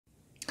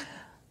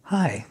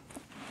Hi,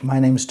 my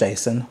name's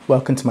Jason.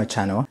 Welcome to my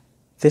channel.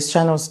 This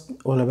channel is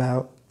all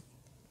about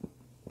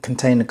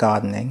container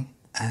gardening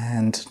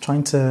and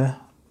trying to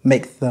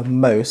make the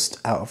most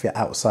out of your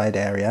outside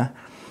area,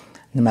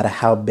 no matter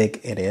how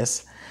big it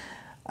is,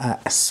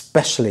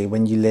 especially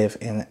when you live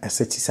in a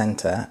city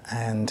centre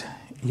and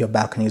your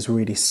balcony is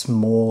really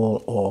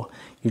small or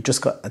you've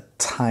just got a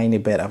tiny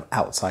bit of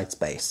outside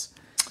space.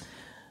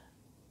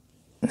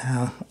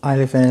 Now, I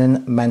live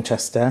in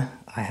Manchester.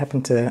 I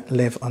happen to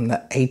live on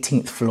the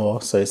 18th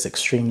floor, so it's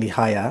extremely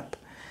high up.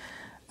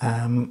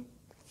 And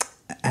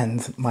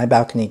my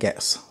balcony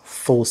gets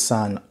full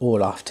sun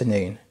all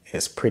afternoon.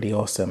 It's pretty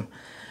awesome.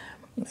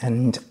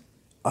 And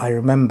I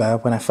remember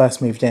when I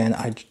first moved in,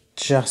 I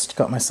just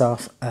got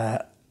myself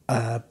a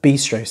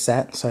bistro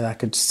set so that I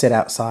could sit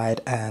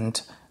outside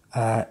and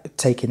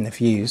take in the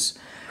views.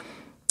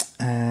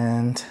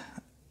 And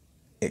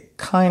it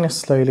kind of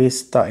slowly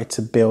started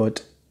to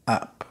build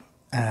up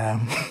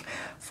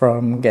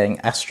from getting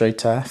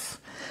AstroTurf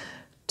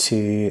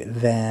to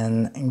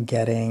then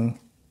getting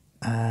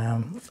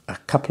a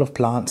couple of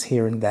plants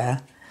here and there.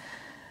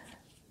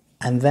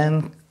 And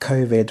then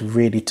COVID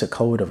really took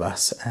hold of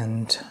us,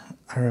 and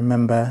I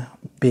remember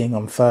being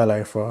on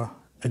furlough for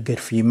a good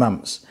few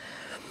months.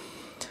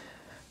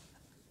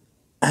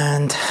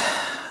 And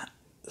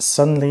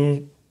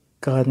suddenly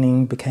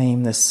gardening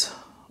became this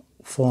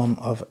form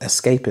of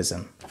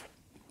escapism.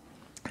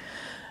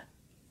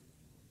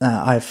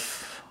 Now, I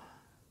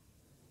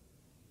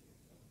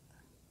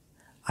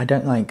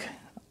don't like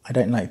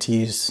to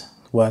use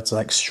words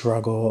like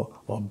struggle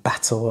or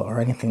battle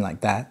or anything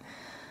like that,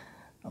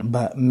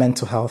 but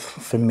mental health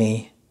for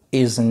me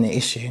is an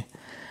issue,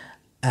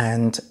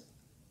 and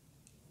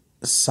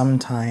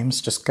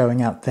sometimes just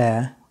going out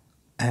there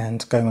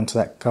and going onto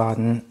that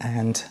garden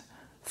and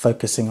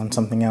focusing on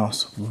something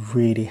else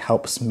really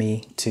helps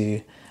me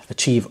to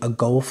achieve a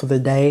goal for the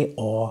day,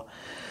 or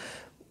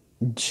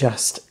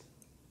just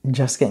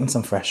getting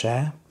some fresh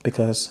air,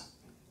 because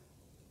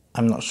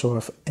I'm not sure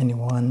if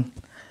anyone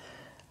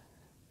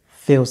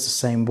feels the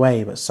same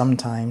way, but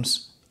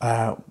sometimes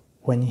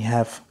when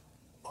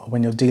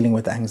you're dealing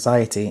with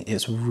anxiety,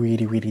 it's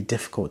really, really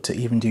difficult to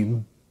even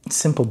do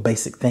simple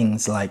basic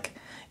things like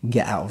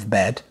get out of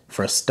bed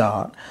for a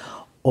start,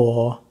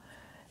 or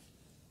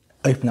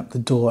open up the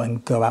door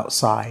and go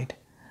outside.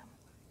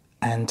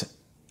 And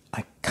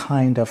I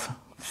kind of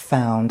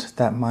found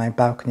that my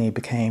balcony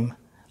became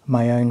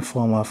my own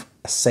form of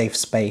a safe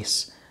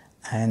space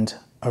and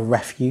a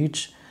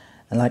refuge,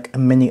 and like a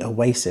mini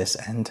oasis.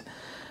 And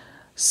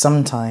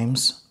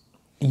sometimes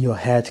your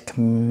head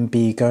can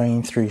be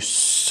going through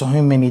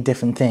so many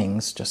different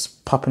things,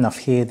 just popping off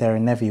here, there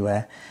and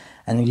everywhere,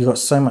 and you've got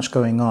so much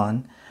going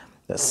on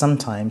that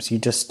sometimes you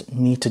just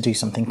need to do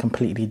something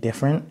completely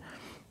different.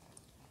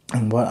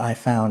 And what I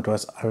found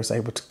was I was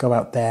able to go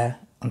out there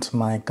onto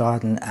my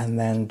garden and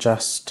then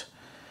just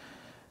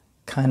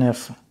kind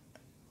of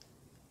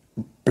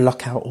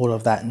block out all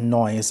of that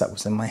noise that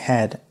was in my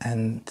head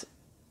and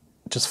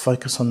just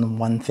focus on the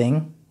one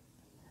thing.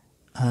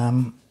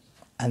 And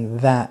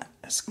that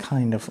has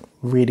kind of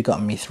really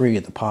gotten me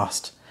through the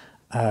past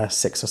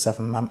 6 or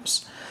 7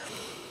 months.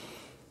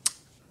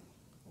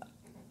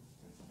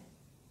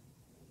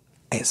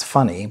 It's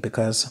funny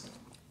because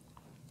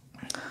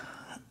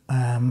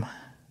I'm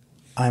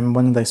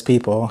one of those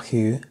people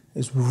who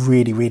is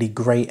really, really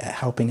great at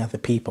helping other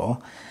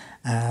people,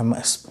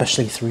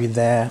 especially through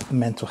their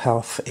mental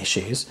health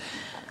issues.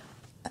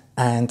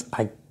 And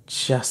I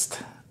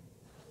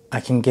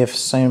can give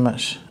so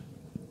much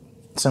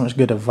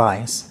good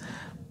advice,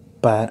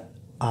 but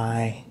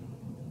I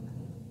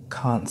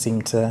can't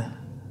seem to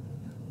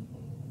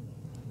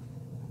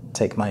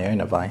take my own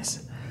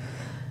advice.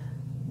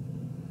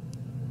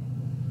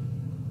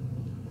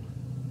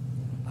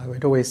 I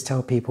would always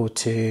tell people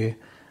to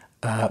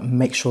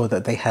make sure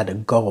that they had a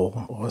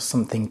goal or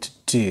something to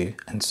do,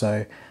 and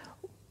so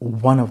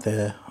one of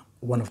the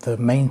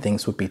main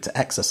things would be to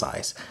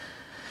exercise.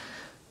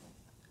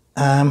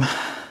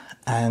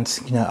 And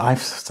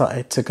I've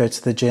started to go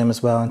to the gym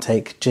as well and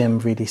take gym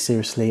really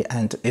seriously,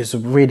 and it's a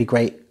really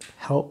great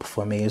help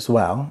for me as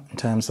well in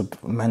terms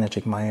of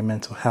managing my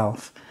mental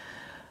health.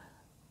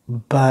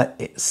 But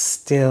it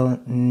still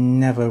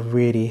never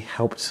really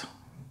helped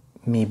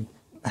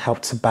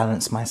to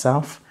balance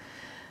myself.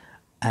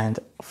 And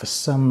for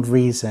some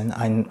reason,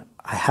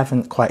 I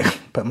haven't quite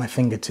put my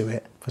finger to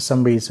it. For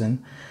some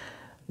reason,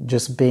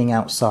 just being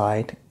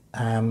outside,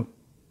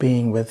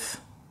 being with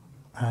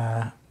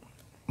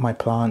my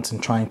plants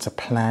and trying to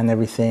plan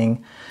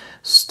everything,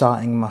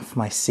 starting off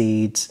my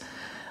seeds,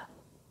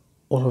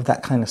 all of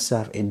that kind of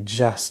stuff, it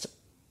just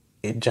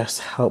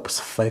helps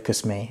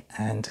focus me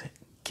and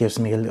gives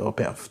me a little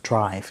bit of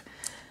drive.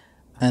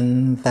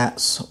 And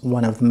that's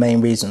one of the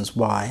main reasons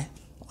why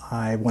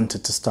I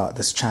wanted to start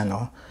this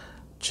channel,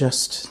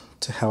 just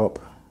to help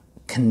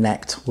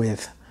connect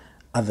with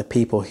other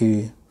people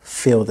who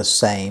feel the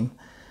same,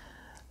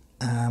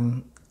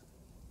 and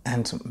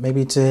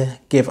maybe to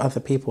give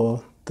other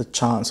people the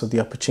chance or the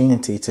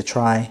opportunity to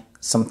try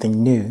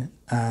something new,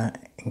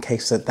 in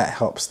case that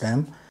helps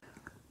them.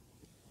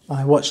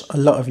 I watch a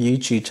lot of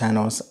YouTube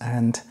channels,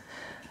 and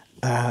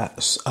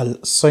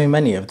so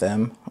many of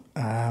them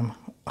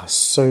are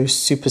so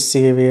super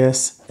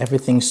serious.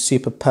 Everything's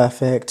super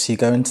perfect. You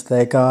go into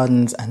their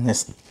gardens and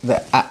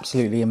they're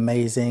absolutely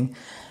amazing.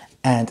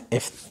 And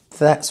if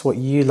that's what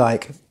you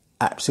like,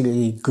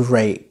 absolutely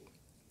great.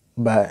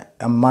 But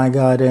in my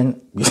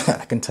garden,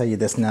 I can tell you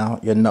this now,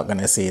 you're not going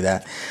to see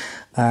that.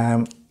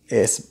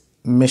 It's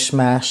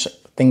mishmash.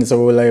 Things are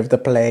all over the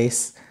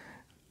place.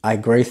 I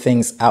grow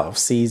things out of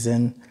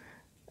season.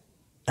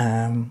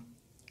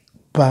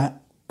 But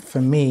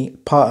for me,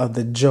 part of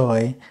the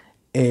joy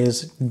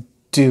is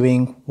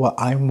doing what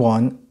I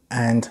want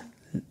and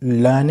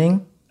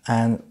learning.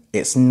 And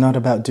it's not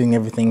about doing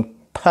everything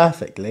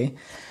perfectly.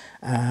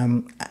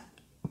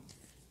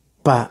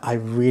 But I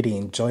really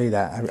enjoy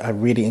that. I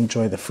really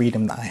enjoy the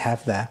freedom that I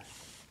have there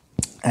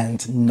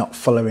and not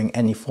following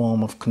any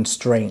form of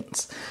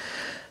constraints.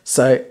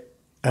 So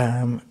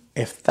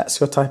if that's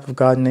your type of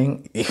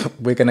gardening,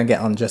 we're going to get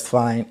on just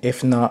fine.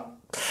 If not,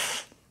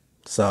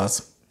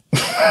 SARS.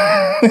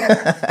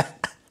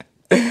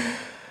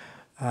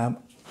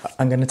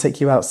 I'm going to take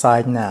you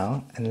outside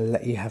now and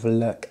let you have a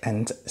look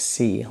and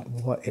see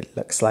what it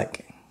looks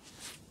like.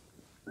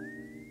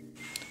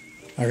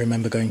 I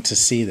remember going to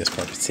see this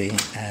property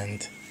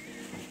and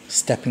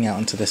stepping out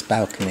onto this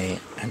balcony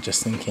and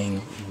just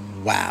thinking,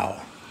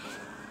 wow.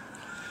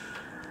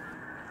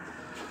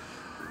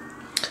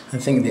 I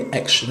think the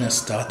extraness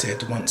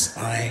started once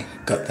I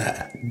got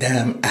that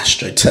damn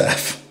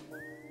AstroTurf.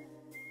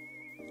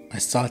 I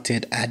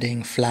started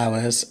adding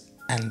flowers,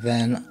 and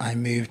then I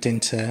moved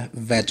into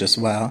veg as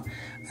well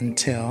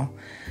until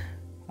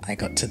I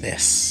got to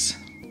this.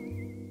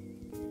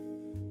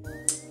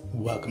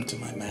 Welcome to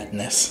my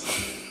madness.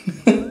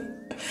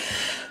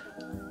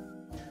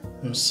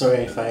 I'm sorry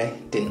if I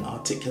didn't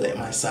articulate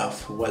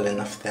myself well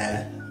enough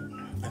there.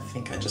 I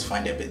think I just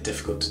find it a bit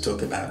difficult to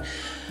talk about.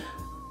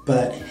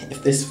 But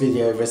if this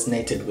video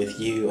resonated with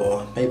you,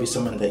 or maybe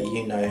someone that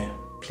you know,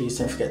 please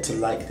don't forget to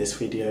like this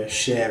video,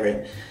 share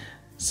it,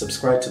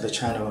 subscribe to the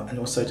channel, and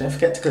also don't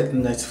forget to click the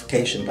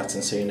notification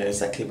button so you know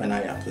exactly when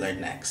I upload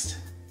next.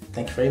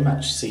 Thank you very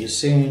much. See you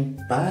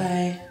soon.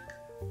 Bye.